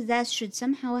being possessed should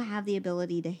somehow have the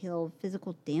ability to heal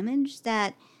physical damage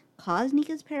that caused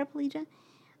Nika's paraplegia.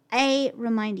 I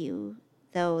remind you,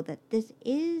 though, that this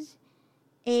is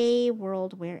a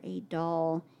world where a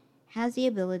doll has the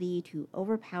ability to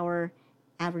overpower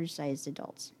average-sized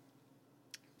adults.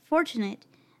 Fortunate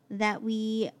that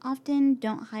we often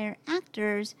don't hire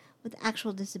actors with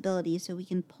actual disabilities so we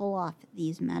can pull off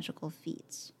these magical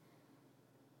feats.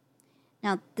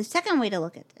 Now, the second way to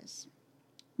look at this,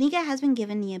 Nika has been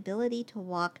given the ability to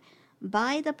walk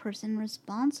by the person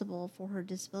responsible for her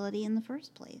disability in the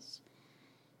first place.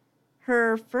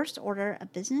 Her first order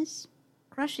of business,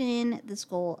 crush in the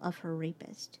skull of her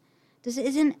rapist. This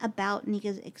isn't about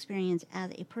Nika's experience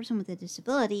as a person with a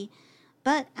disability,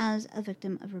 but as a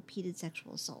victim of repeated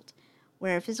sexual assault,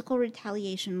 where physical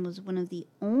retaliation was one of the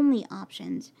only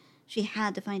options she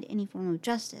had to find any form of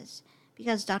justice,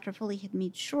 because Dr. Foley had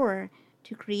made sure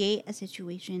to create a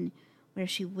situation where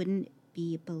she wouldn't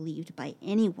be believed by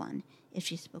anyone if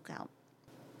she spoke out.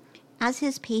 As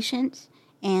his patient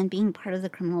and being part of the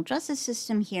criminal justice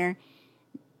system here,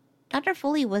 Dr.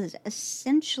 Foley was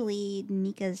essentially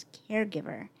Nika's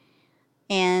caregiver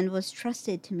and was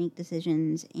trusted to make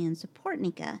decisions and support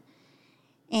Nika.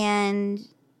 And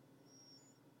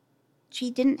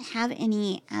she didn't have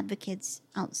any advocates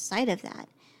outside of that.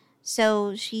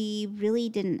 So she really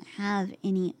didn't have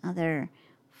any other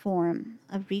form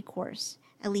of recourse,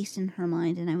 at least in her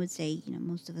mind. And I would say,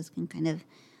 most of us can kind of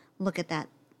look at that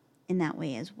in that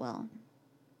way as well.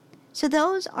 So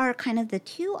those are kind of the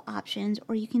two options,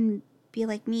 or you can be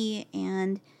like me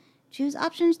and choose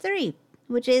option 3,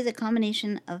 which is a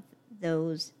combination of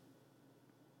those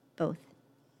both.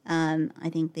 I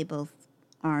think they both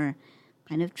are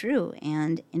kind of true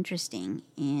and interesting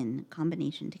in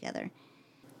combination together.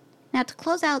 Now, to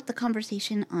close out the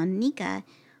conversation on Nika,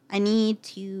 I need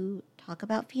to talk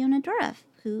about Fiona Dourif,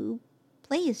 who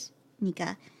plays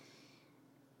Nika.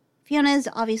 Fiona is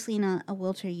obviously not a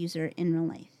wheelchair user in real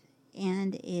life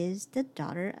and is the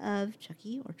daughter of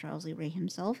Chucky, or Charles Lee Ray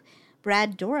himself,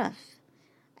 Brad Dourif.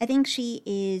 I think she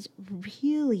is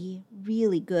really,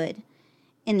 really good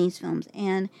in these films,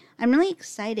 and I'm really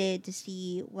excited to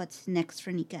see what's next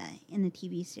for Nika in the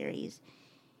TV series.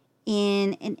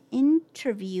 In an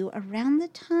interview around the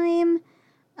time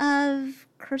of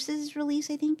Curse's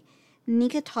release, I think,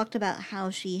 Nika talked about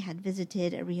how she had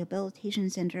visited a rehabilitation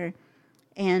center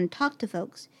and talked to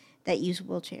folks that use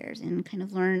wheelchairs and kind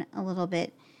of learn a little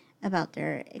bit about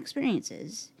their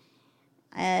experiences.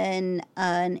 And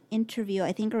an interview,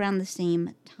 I think around the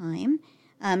same time,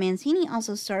 Mancini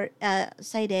also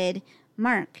cited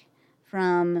Mark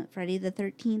from Friday the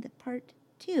 13th Part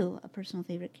 2, a personal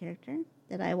favorite character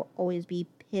that I will always be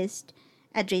pissed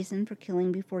at Jason for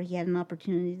killing before he had an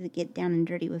opportunity to get down and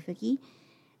dirty with Vicky,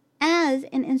 as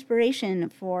an inspiration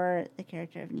for the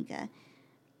character of Nika.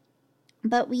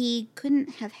 But we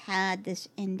couldn't have had this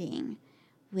ending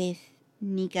with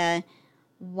Nika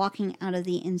walking out of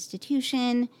the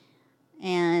institution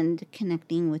and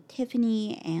connecting with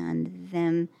Tiffany and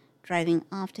them driving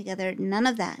off together. None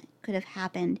of that could have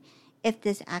happened if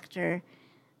this actor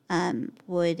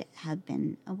would have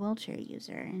been a wheelchair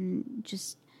user. And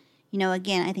just,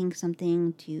 again, I think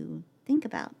something to think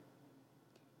about.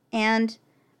 And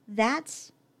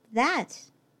that's that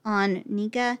on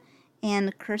Nika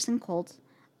and Curse and Cult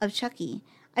of Chucky.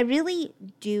 I really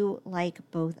do like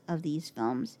both of these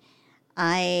films.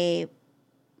 I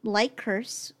like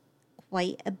Curse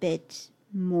quite a bit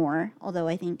more, although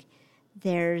I think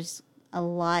there's a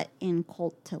lot in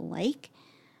Cult to like.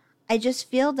 I just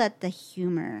feel that the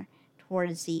humor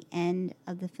towards the end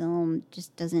of the film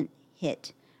just doesn't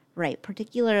hit right,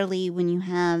 particularly when you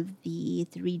have the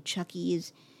 3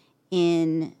 Chuckies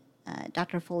in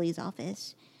Dr. Foley's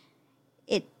office.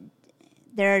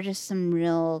 There are just some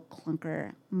real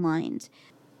clunker lines.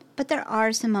 But there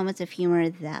are some moments of humor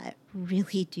that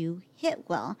really do hit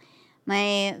well.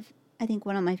 I think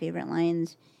one of my favorite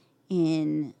lines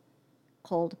in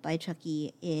Cold by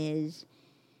Chucky is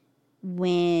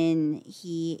when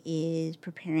he is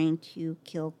preparing to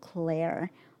kill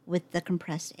Claire with the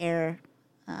compressed air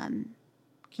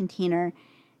container,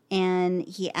 and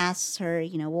he asks her,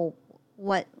 well,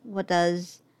 what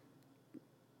does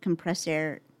compressed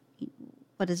air,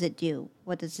 what does it do?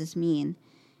 What does this mean?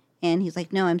 And he's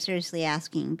like, no, I'm seriously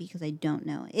asking because I don't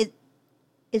know. It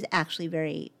is actually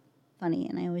very funny,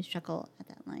 and I always chuckle at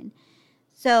that line.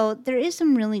 So there is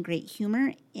some really great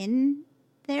humor in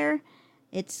there.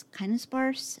 It's kind of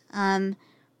sparse.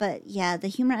 But yeah, the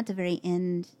humor at the very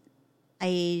end,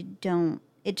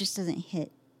 it just doesn't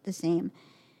hit the same.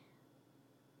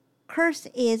 Curse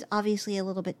is obviously a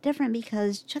little bit different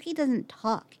because Chucky doesn't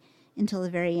talk until the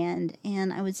very end.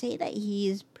 And I would say that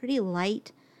he's pretty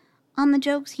light on the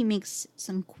jokes. He makes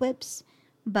some quips,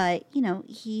 but,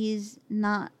 he's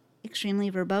not extremely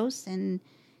verbose and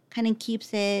kind of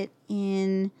keeps it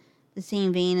in the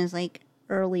same vein as like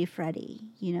early Freddy.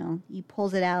 He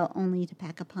pulls it out only to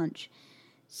pack a punch.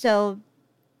 So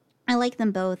I like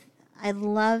them both. I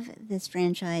love this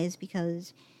franchise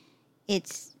because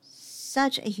it's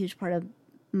such a huge part of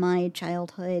my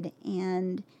childhood,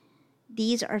 and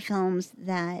these are films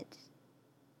that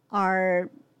are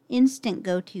instant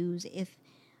go-tos if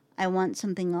I want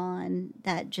something on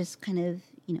that just kind of,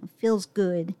 feels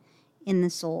good in the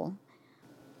soul.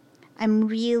 I'm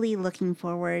really looking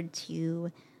forward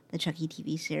to the Chucky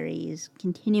TV series,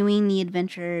 continuing the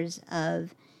adventures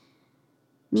of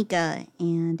Nika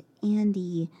and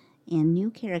Andy and new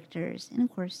characters. And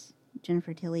of course,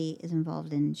 Jennifer Tilly is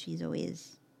involved, and she's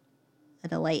always a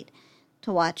delight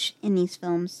to watch in these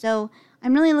films. So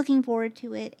I'm really looking forward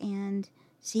to it and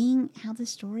seeing how the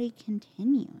story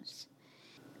continues.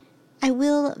 I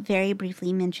will very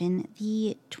briefly mention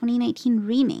the 2019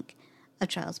 remake of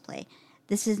Child's Play.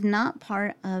 This is not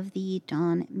part of the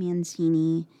Don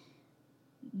Mancini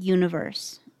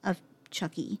universe of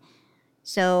Chucky.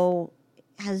 So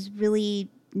has really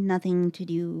nothing to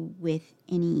do with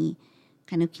any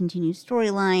kind of continued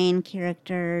storyline,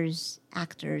 characters,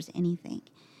 actors, anything.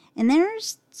 And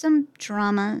there's some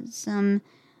drama, some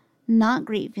not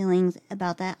great feelings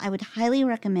about that. I would highly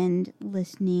recommend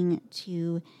listening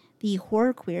to the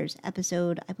Horror Queers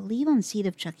episode, I believe on Seed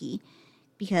of Chucky,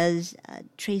 because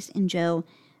Trace and Joe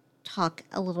talk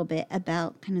a little bit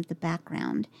about kind of the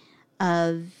background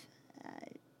of,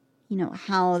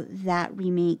 how that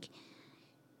remake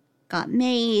got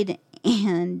made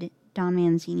and Don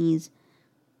Mancini's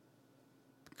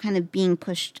kind of being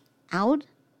pushed out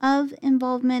of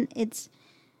involvement. It's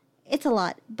a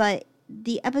lot, but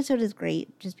the episode is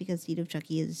great just because Seed of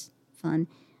Chucky is fun.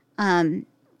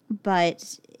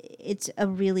 But it's a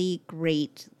really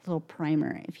great little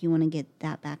primer if you want to get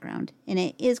that background. And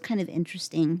it is kind of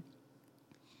interesting.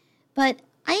 But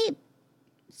I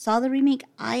saw the remake.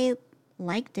 I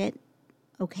liked it.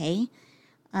 Okay.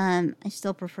 I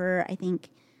still prefer, I think,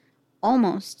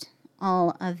 almost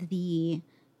all of the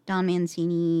Don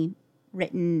Mancini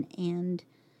written and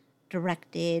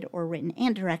directed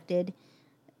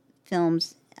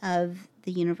films of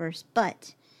the universe.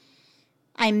 But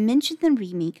I mentioned the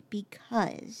remake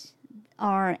because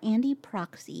our Andy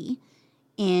Proxy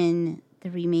in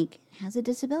the remake has a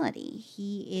disability.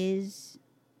 He is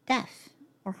deaf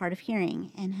or hard of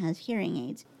hearing and has hearing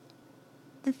aids.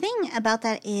 The thing about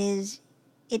that is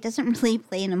it doesn't really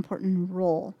play an important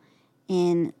role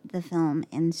in the film.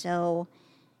 And so,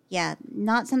 yeah,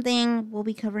 not something we'll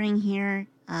be covering here.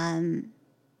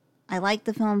 I like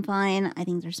the film fine. I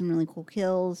think there's some really cool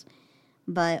kills.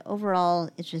 But overall,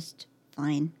 it's just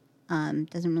fine.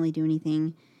 Doesn't really do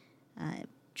anything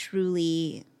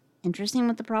truly interesting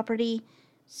with the property.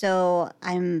 So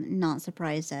I'm not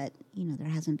surprised that, there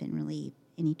hasn't been really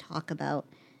any talk about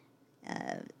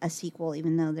a sequel,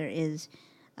 even though there is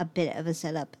a bit of a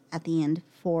setup at the end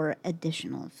for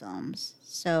additional films.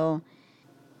 So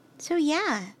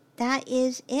yeah, that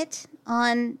is it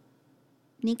on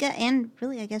Nika and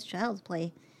really, I guess, Child's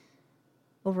Play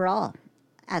overall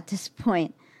at this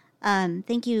point.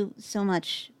 Thank you so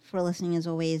much for listening, as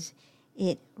always.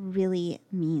 It really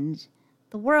means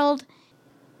the world.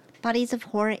 Bodies of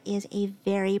Horror is a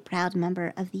very proud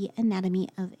member of the Anatomy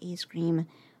of a Scream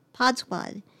Pod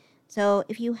Squad. So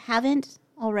if you haven't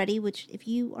already, which if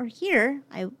you are here,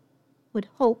 I would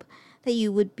hope that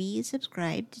you would be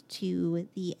subscribed to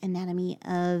the Anatomy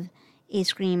of a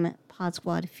Scream Pod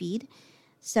Squad feed.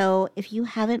 So if you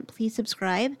haven't, please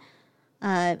subscribe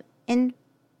and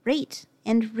rate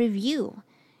and review.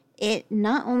 It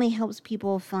not only helps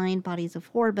people find Bodies of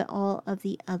Horror, but all of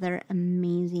the other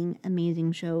amazing,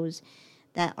 amazing shows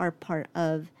that are part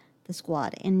of the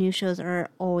squad. And new shows are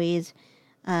always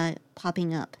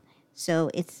popping up. So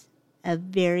it's a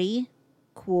very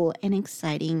cool and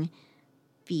exciting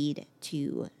feed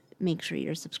to make sure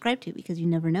you're subscribed to, because you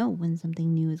never know when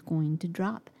something new is going to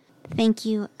drop. Thank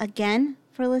you again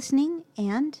for listening,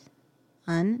 and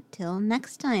until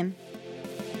next time.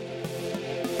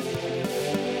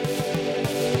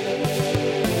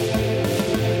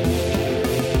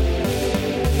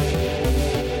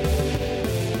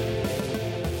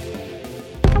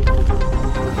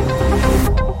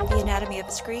 The Anatomy of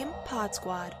a Scream Pod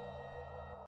Squad.